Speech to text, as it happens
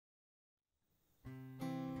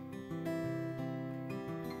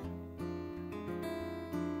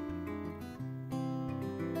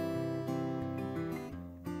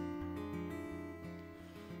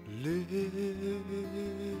Living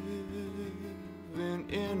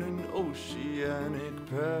in an oceanic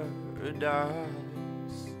paradise.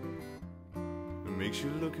 It makes you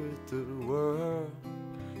look at the world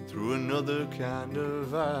through another kind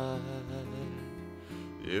of eye.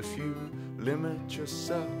 If you limit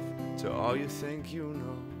yourself to all you think you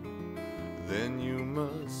know, then you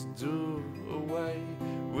must do away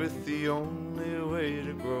with the only way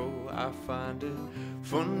to grow. I find it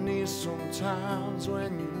funny sometimes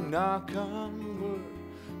when you knock on wood,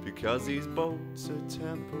 because these boats are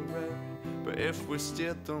temporary, but if we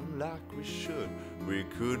steered them like we should, we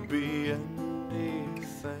could be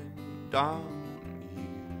anything down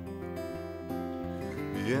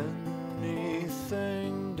here.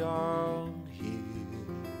 Anything down here.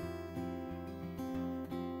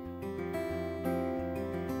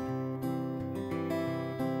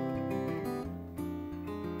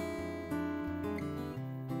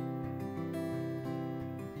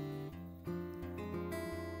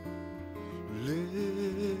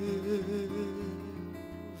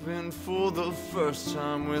 Living for the first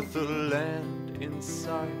time with the land in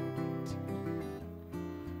sight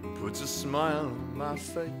puts a smile on my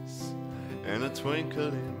face and a twinkle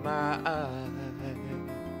in my eye.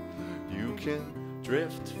 You can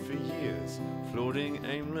drift for years, floating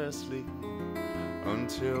aimlessly,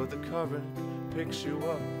 until the current picks you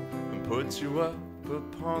up and puts you up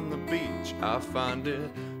upon the beach. I find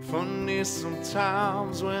it funny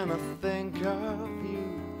sometimes when I think of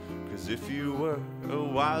you, 'cause if you were a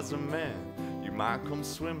wiser man, you might come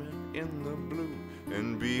swimming in the blue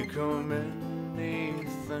and become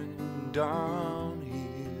anything down here.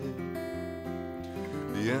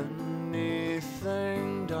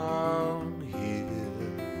 Anything down here.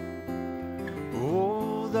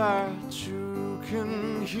 Oh, that you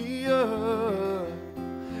can hear,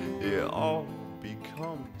 it all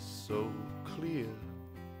becomes so clear.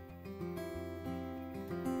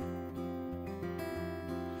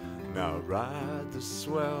 Now ride the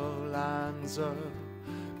swell lines up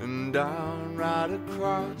and down right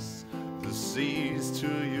across the seas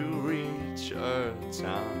till you reach a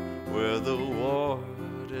town where the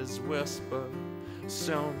waters whisper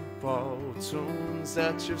simple tunes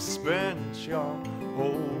that you've spent your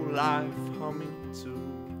whole life humming to.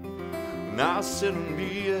 Now sit and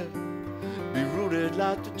be rooted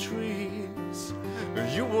like the trees.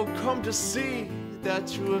 You will come to see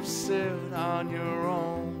that you have sailed on your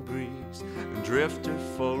own breeze and drifted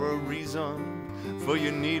for a reason, for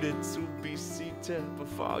you needed to be seated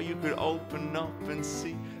before you could open up and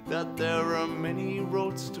see that there are many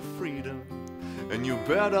roads to freedom. And you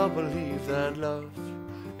better believe that love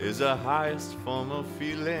is the highest form of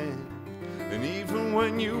feeling. And even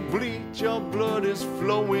when you bleed, your blood is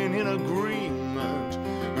flowing in agreement,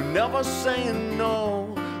 never saying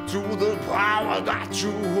no to the power that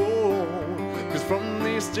you hold. 'Cause from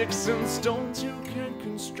these sticks and stones you can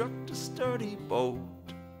construct a sturdy boat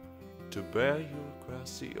to bear you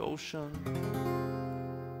across the ocean,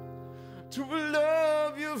 to a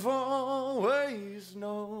love you've always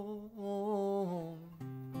known.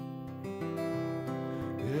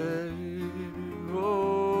 Yeah,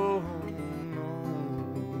 oh no.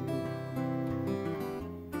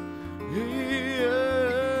 Yeah,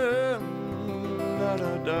 da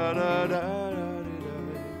da da da da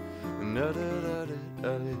da da da da.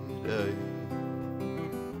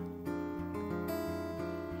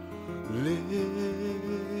 Living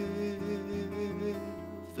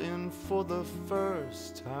for the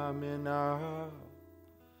first time in our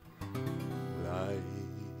lives.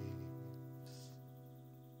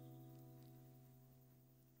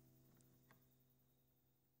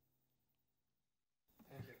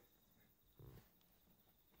 Thank you.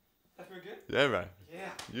 That's very good. Yeah, bro.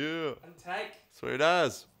 Yeah. Yeah. And take. Sweet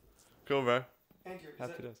as. Cool, bro. Thank you.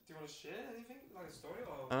 Happy days. Do you want to share anything, like a story,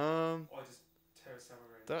 or Um, I just tear it somewhere?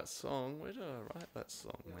 that song. Where did I write that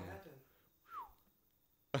song? Yeah, what happened?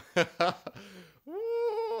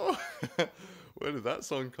 Ooh. Where did that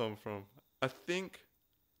song come from? I think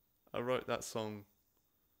I wrote that song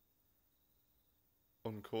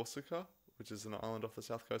on Corsica, which is an island off the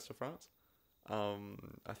south coast of France.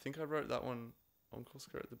 I think I wrote that one on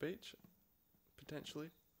Corsica at the beach, potentially.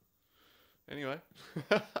 Anyway,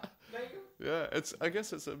 yeah, I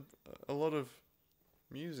guess it's a lot of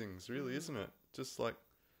musings, really, isn't it? Just like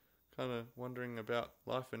kind of wondering about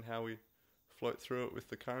life and how we float through it with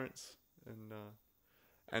the currents,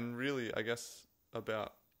 and really, I guess,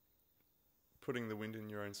 about putting the wind in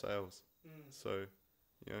your own sails. So,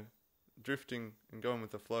 you know, drifting and going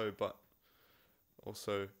with the flow, but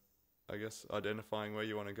also, I guess, identifying where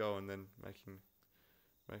you want to go and then making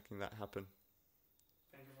that happen.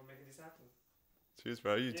 Thank you for making this happen. Cheers,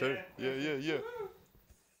 bro. You too. Yeah, yeah, yeah. Woo.